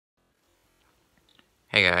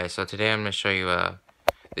Hey guys, so today I'm going to show you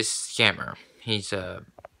this scammer. He's a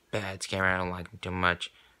bad scammer, I don't like him too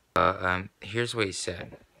much. Here's what he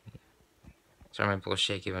said. Sorry, my bull's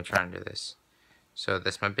shaky if I'm trying to do this. So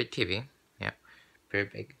that's my big TV. Yeah, very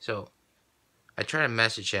big. So I try to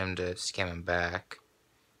message him to scam him back.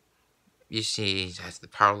 You see, he has the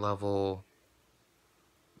power level.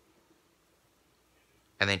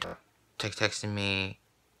 And then texting me.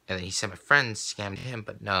 And then he said my friends scammed him,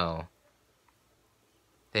 but no.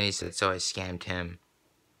 Then he said, so I scammed him.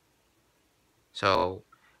 So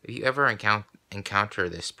if you ever encounter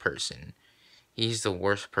this person, he's the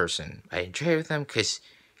worst person. I didn't trade with him because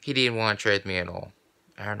he didn't want to trade with me at all.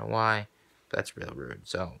 I don't know why, but that's real rude.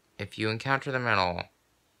 So, if you encounter them at all,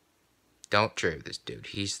 don't trade with this dude.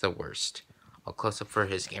 He's the worst. I'll close up for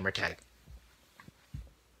his gamer tag.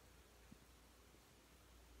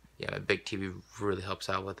 Yeah, my big TV really helps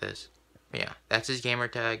out with this. But yeah, that's his gamer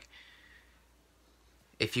tag.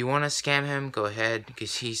 If you want to scam him, go ahead,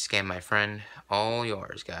 because he scammed my friend. All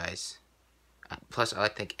yours, guys. Plus, I'd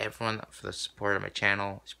like to thank everyone for the support of my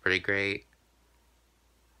channel. It's pretty great.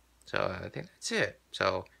 So I think that's it.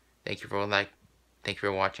 So thank you for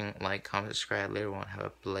watching, like, comment, subscribe. Later on, have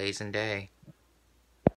a blazing day.